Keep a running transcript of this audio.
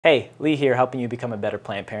Hey, Lee here, helping you become a better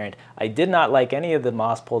plant parent. I did not like any of the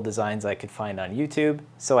moss pole designs I could find on YouTube,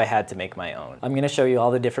 so I had to make my own. I'm going to show you all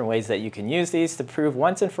the different ways that you can use these to prove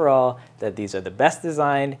once and for all that these are the best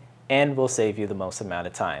designed and will save you the most amount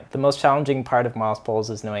of time. The most challenging part of moss poles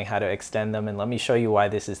is knowing how to extend them, and let me show you why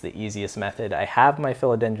this is the easiest method. I have my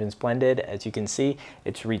philodendrons blended. As you can see,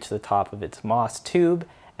 it's reached the top of its moss tube,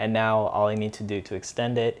 and now all I need to do to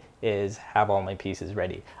extend it is have all my pieces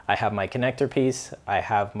ready. I have my connector piece, I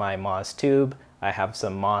have my moss tube, I have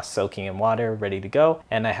some moss soaking in water ready to go,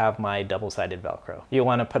 and I have my double-sided Velcro. You'll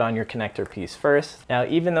want to put on your connector piece first. Now,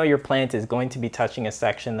 even though your plant is going to be touching a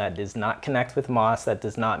section that does not connect with moss, that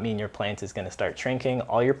does not mean your plant is going to start shrinking.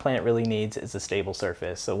 All your plant really needs is a stable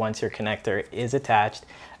surface. So once your connector is attached,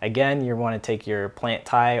 again, you want to take your plant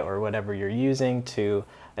tie or whatever you're using to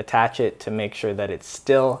attach it to make sure that it's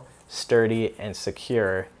still sturdy and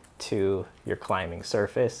secure to your climbing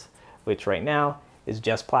surface, which right now is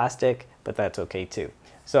just plastic, but that's okay too.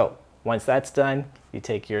 So once that's done, you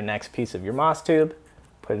take your next piece of your moss tube,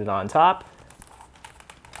 put it on top,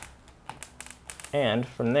 and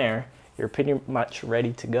from there, you're pretty much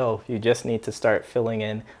ready to go. You just need to start filling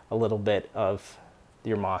in a little bit of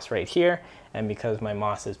your moss right here. And because my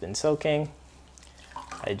moss has been soaking,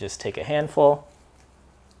 I just take a handful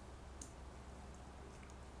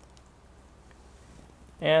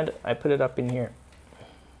and I put it up in here.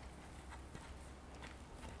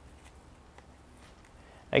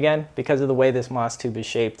 Again, because of the way this moss tube is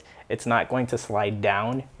shaped, it's not going to slide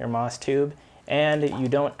down your moss tube, and you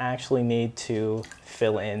don't actually need to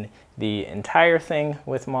fill in the entire thing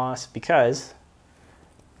with moss because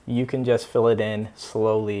you can just fill it in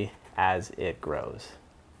slowly as it grows.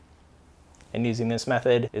 And using this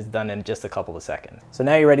method is done in just a couple of seconds. So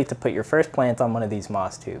now you're ready to put your first plant on one of these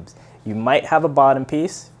moss tubes. You might have a bottom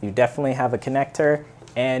piece, you definitely have a connector,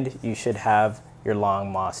 and you should have your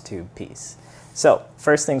long moss tube piece. So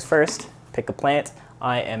first things first, pick a plant.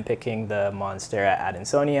 I am picking the Monstera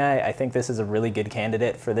adansonii. I think this is a really good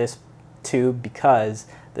candidate for this tube because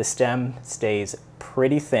the stem stays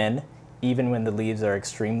pretty thin even when the leaves are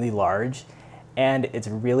extremely large, and it's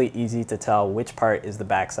really easy to tell which part is the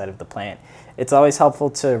backside of the plant. It's always helpful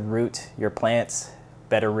to root your plants.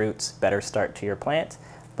 Better roots, better start to your plant.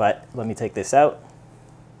 But let me take this out,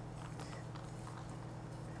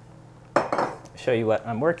 show you what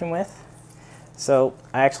I'm working with. So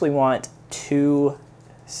I actually want two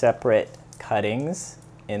separate cuttings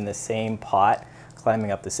in the same pot, climbing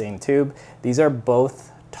up the same tube. These are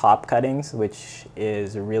both top cuttings, which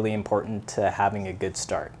is really important to having a good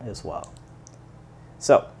start as well.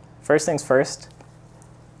 So first things first,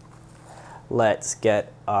 let's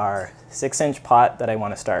get our 6-inch pot that I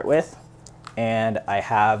want to start with, and I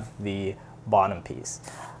have the bottom piece.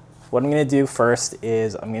 What I'm going to do first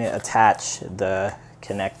is I'm going to attach the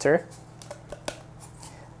connector.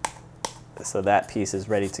 So that piece is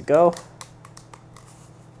ready to go.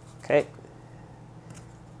 Okay.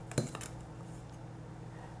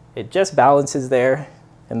 It just balances there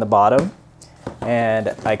in the bottom, and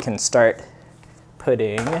I can start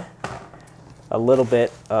putting a little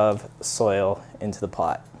bit of soil into the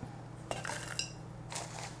pot.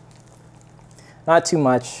 Not too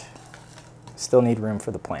much, still need room for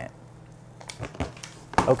the plant.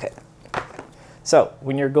 Okay. So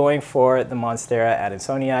when you're going for the Monstera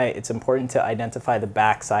adansonii, it's important to identify the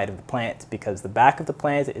back side of the plant because the back of the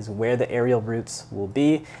plant is where the aerial roots will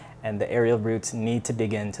be, and the aerial roots need to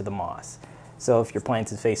dig into the moss. So if your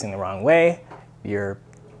plant is facing the wrong way, you're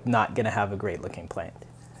not going to have a great looking plant.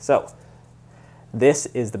 So this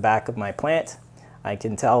is the back of my plant. I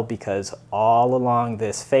can tell because all along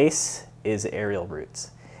this face is aerial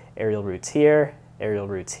roots. Aerial roots here, aerial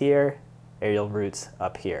roots here, aerial roots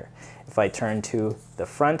up here. If I turn to the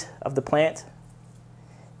front of the plant,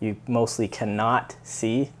 you mostly cannot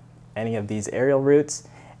see any of these aerial roots,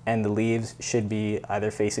 and the leaves should be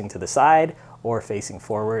either facing to the side or facing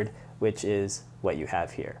forward, which is what you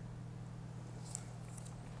have here.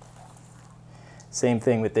 Same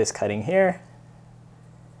thing with this cutting here.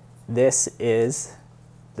 This is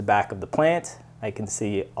the back of the plant. I can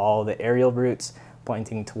see all the aerial roots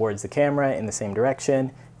pointing towards the camera in the same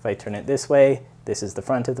direction. If I turn it this way, this is the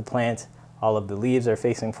front of the plant. All of the leaves are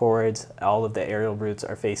facing forwards. All of the aerial roots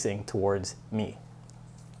are facing towards me.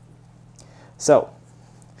 So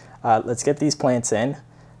let's get these plants in.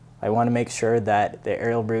 I want to make sure that the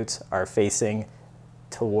aerial roots are facing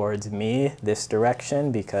towards me this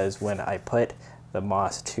direction, because when I put the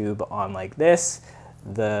moss tube on like this,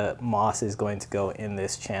 the moss is going to go in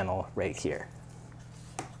this channel right here.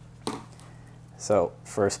 So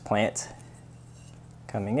first plant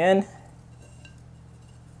coming in,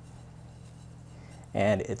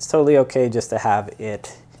 and it's totally okay just to have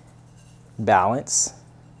it balance.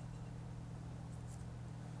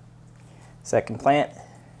 Second plant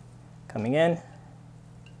coming in.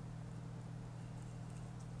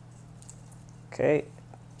 Okay,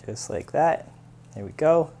 just like that. There we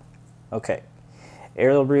go. Okay,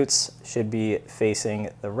 aerial roots should be facing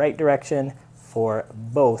the right direction for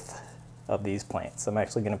both of these plants. I'm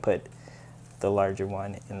actually going to put the larger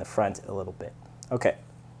one in the front a little bit. Okay,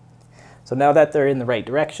 so now that they're in the right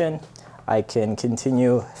direction, I can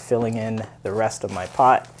continue filling in the rest of my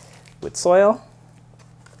pot with soil.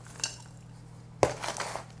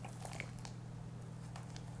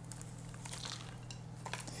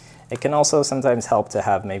 It can also sometimes help to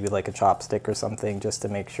have maybe like a chopstick or something just to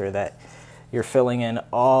make sure that you're filling in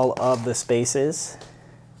all of the spaces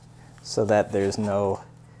so that there's no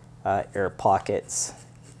air pockets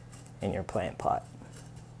in your plant pot.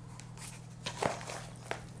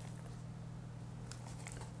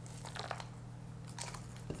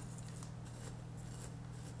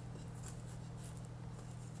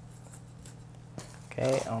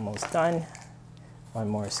 Okay, almost done. One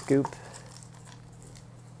more scoop.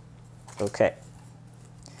 Okay,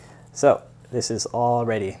 so this is all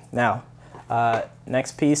ready. Now,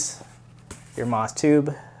 next piece, your moss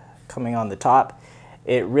tube coming on the top.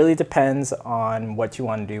 It really depends on what you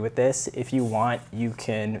want to do with this. If you want, you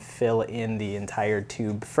can fill in the entire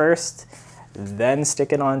tube first, then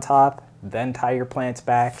stick it on top, then tie your plants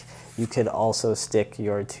back. You could also stick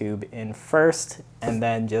your tube in first and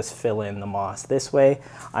then just fill in the moss this way.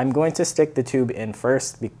 I'm going to stick the tube in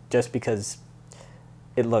first just because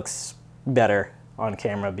it looks better on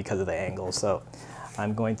camera because of the angle. So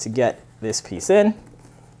I'm going to get this piece in.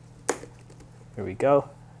 Here we go.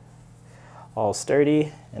 All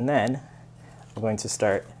sturdy, and then I'm going to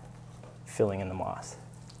start filling in the moss.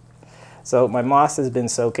 So my moss has been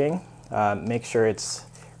soaking. Make sure it's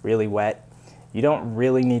really wet. You don't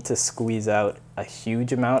really need to squeeze out a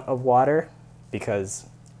huge amount of water because,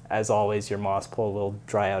 as always, your moss pole will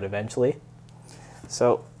dry out eventually.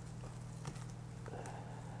 So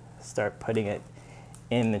start putting it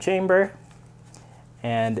in the chamber,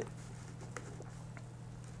 and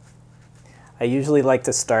I usually like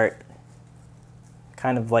to start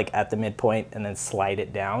kind of like at the midpoint and then slide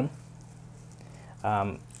it down.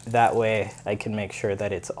 That way I can make sure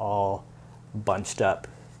that it's all bunched up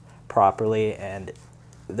properly and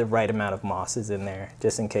the right amount of moss is in there,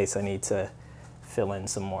 just in case I need to fill in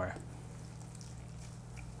some more.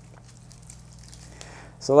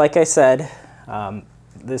 So like I said,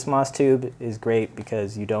 this moss tube is great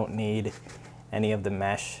because you don't need any of the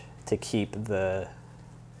mesh to keep the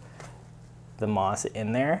moss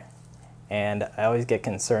in there. And I always get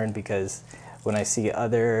concerned because when I see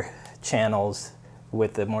other channels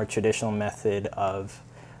with the more traditional method of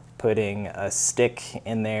putting a stick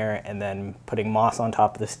in there and then putting moss on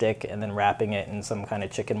top of the stick and then wrapping it in some kind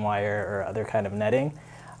of chicken wire or other kind of netting,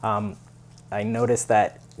 I notice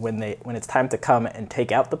that when it's time to come and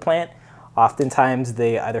take out the plant, oftentimes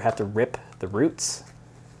they either have to rip the roots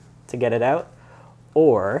to get it out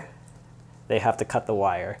or they have to cut the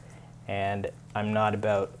wire. And I'm not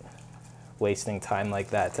about wasting time like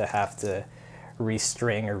that to have to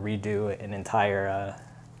restring or redo an entire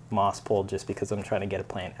moss pole just because I'm trying to get a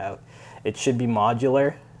plant out. It should be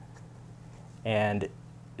modular and it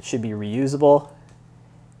should be reusable,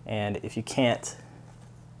 and if you can't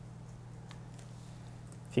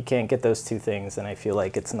get those two things, then I feel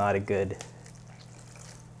like it's not a good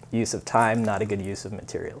use of time, not a good use of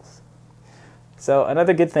materials. So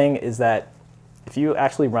another good thing is that if you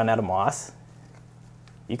actually run out of moss,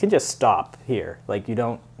 you can just stop here. Like, you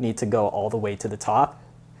don't need to go all the way to the top.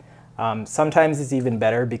 Sometimes it's even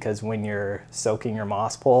better because when you're soaking your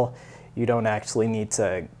moss pole, you don't actually need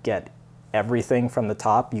to get everything from the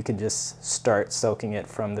top. You can just start soaking it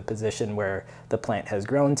from the position where the plant has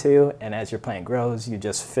grown to, and as your plant grows, you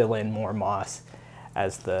just fill in more moss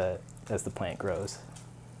as the plant grows.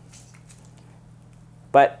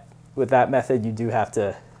 But with that method, you do have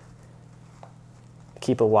to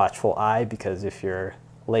keep a watchful eye, because if you're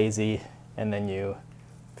lazy and then you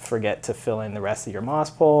forget to fill in the rest of your moss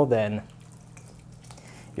pole, then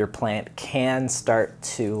your plant can start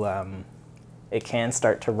to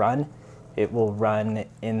run. It will run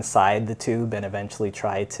inside the tube and eventually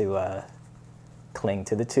try to cling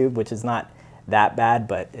to the tube, which is not that bad,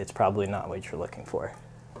 but it's probably not what you're looking for.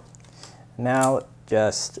 Now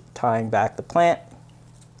just tying back the plant,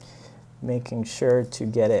 making sure to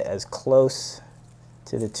get it as close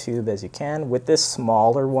to the tube as you can. With this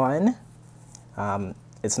smaller one,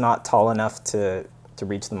 it's not tall enough to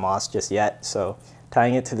reach the moss just yet, so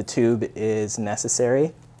tying it to the tube is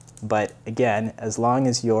necessary. But again, as long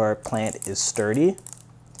as your plant is sturdy,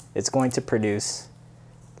 it's going to produce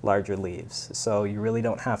larger leaves. So you really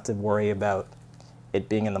don't have to worry about it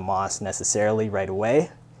being in the moss necessarily right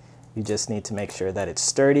away. You just need to make sure that it's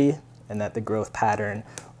sturdy and that the growth pattern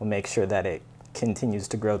will make sure that it continues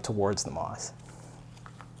to grow towards the moss.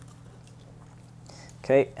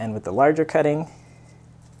 Okay, and with the larger cutting,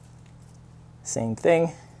 same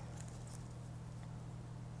thing.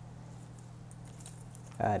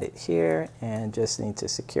 Add it here and just need to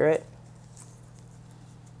secure it.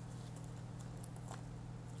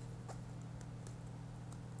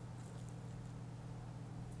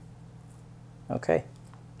 Okay,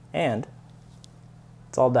 and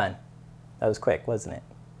it's all done. That was quick, wasn't it?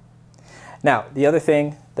 Now, the other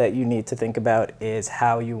thing that you need to think about is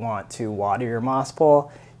how you want to water your moss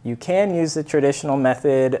pole. You can use the traditional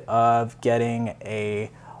method of getting a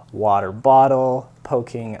water bottle,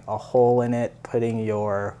 poking a hole in it, putting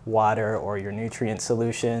your water or your nutrient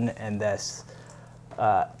solution, and this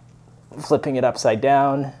flipping it upside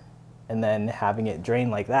down and then having it drain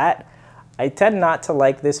like that. I tend not to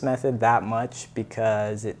like this method that much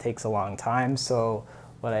because it takes a long time. So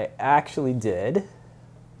what I actually did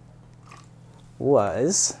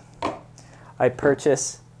was I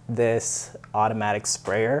purchased this automatic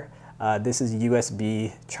sprayer. This is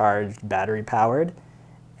USB charged, battery powered,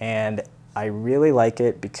 and I really like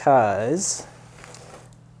it because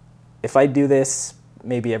if I do this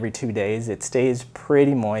maybe every 2 days, it stays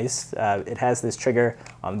pretty moist. It has this trigger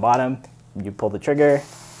on the bottom. You pull the trigger,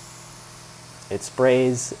 it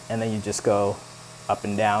sprays, and then you just go up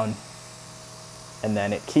and down, and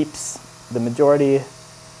then it keeps the majority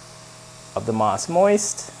of the moss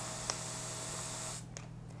moist,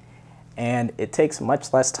 and it takes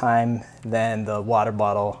much less time than the water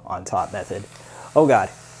bottle on top method. Oh God.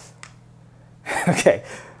 Okay.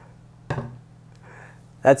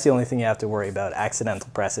 That's the only thing you have to worry about, accidental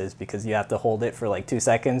presses, because you have to hold it for like 2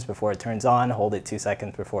 seconds before it turns on, hold it 2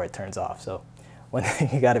 seconds before it turns off. So one thing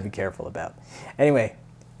you got to be careful about. Anyway,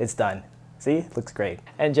 it's done. See, looks great.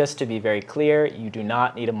 And just to be very clear, you do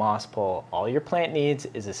not need a moss pole. All your plant needs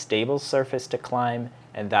is a stable surface to climb,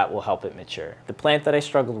 and that will help it mature. The plant that I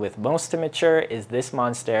struggled with most to mature is this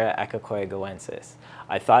Monstera echocoaguensis.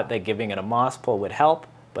 I thought that giving it a moss pole would help,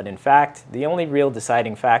 but in fact, the only real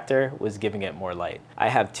deciding factor was giving it more light. I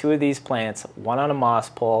have 2 of these plants, one on a moss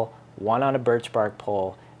pole, one on a birch bark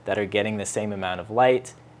pole, that are getting the same amount of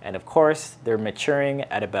light, and of course, they're maturing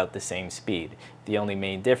at about the same speed. The only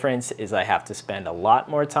main difference is I have to spend a lot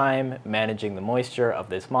more time managing the moisture of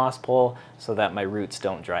this moss pole so that my roots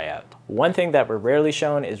don't dry out. One thing that we're rarely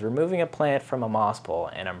shown is removing a plant from a moss pole,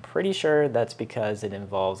 and I'm pretty sure that's because it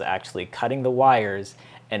involves actually cutting the wires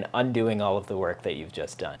and undoing all of the work that you've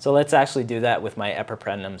just done. So let's actually do that with my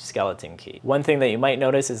Epiprenum skeleton key. One thing that you might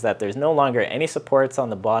notice is that there's no longer any supports on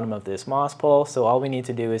the bottom of this moss pole, so all we need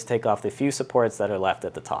to do is take off the few supports that are left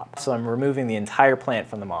at the top. So I'm removing the entire plant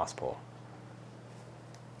from the moss pole.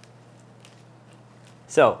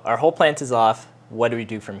 So our whole plant is off. What do we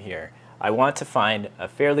do from here? I want to find a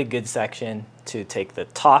fairly good section to take the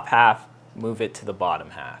top half, move it to the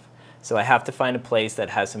bottom half. So I have to find a place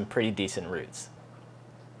that has some pretty decent roots.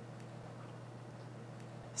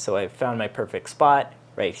 So I found my perfect spot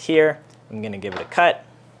right here. I'm going to give it a cut.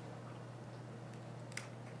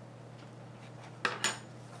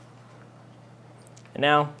 And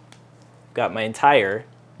now I've got my entire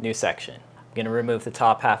new section. I'm going to remove the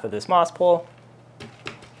top half of this moss pole.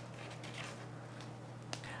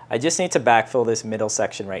 I just need to backfill this middle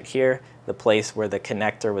section right here, the place where the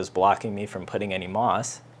connector was blocking me from putting any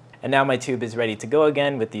moss. And now my tube is ready to go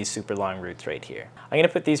again with these super long roots right here. I'm going to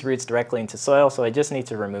put these roots directly into soil, so I just need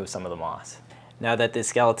to remove some of the moss. Now that this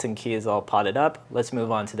skeleton key is all potted up, let's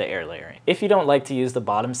move on to the air layering. If you don't like to use the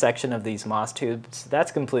bottom section of these moss tubes,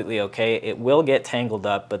 that's completely okay. It will get tangled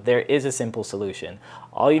up, but there is a simple solution.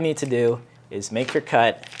 All you need to do is make your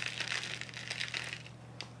cut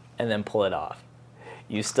and then pull it off.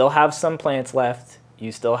 You still have some plants left,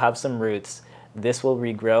 you still have some roots. This will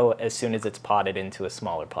regrow as soon as it's potted into a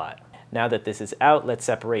smaller pot. Now that this is out, let's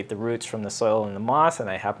separate the roots from the soil and the moss, and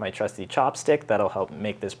I have my trusty chopstick that'll help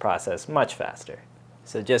make this process much faster.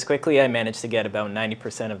 So just quickly, I managed to get about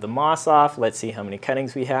 90% of the moss off. Let's see how many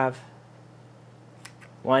cuttings we have.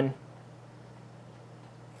 1,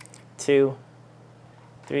 2,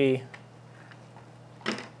 3,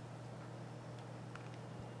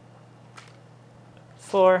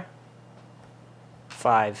 4,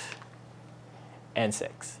 5, and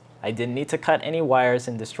 6. I didn't need to cut any wires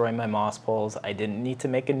and destroy my moss poles. I didn't need to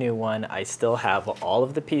make a new one. I still have all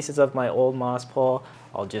of the pieces of my old moss pole.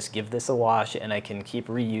 I'll just give this a wash and I can keep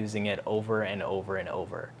reusing it over and over and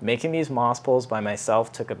over. Making these moss poles by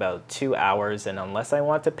myself took about 2 hours, and unless I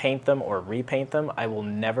want to paint them or repaint them, I will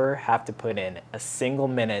never have to put in a single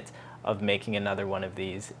minute of making another one of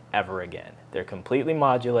these ever again. They're completely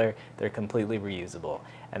modular, they're completely reusable,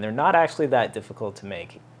 and they're not actually that difficult to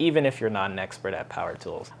make, even if you're not an expert at power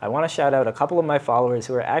tools. I want to shout out a couple of my followers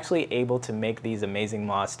who are actually able to make these amazing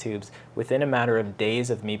moss tubes within a matter of days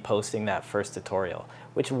of me posting that first tutorial,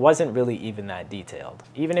 which wasn't really even that detailed.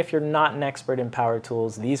 Even if you're not an expert in power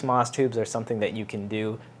tools, these moss tubes are something that you can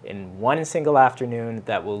do in one single afternoon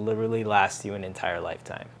that will literally last you an entire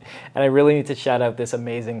lifetime. And I really need to shout out this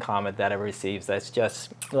amazing comment that I received that's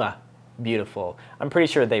just beautiful. I'm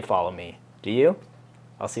pretty sure they follow me. Do you?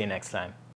 I'll see you next time.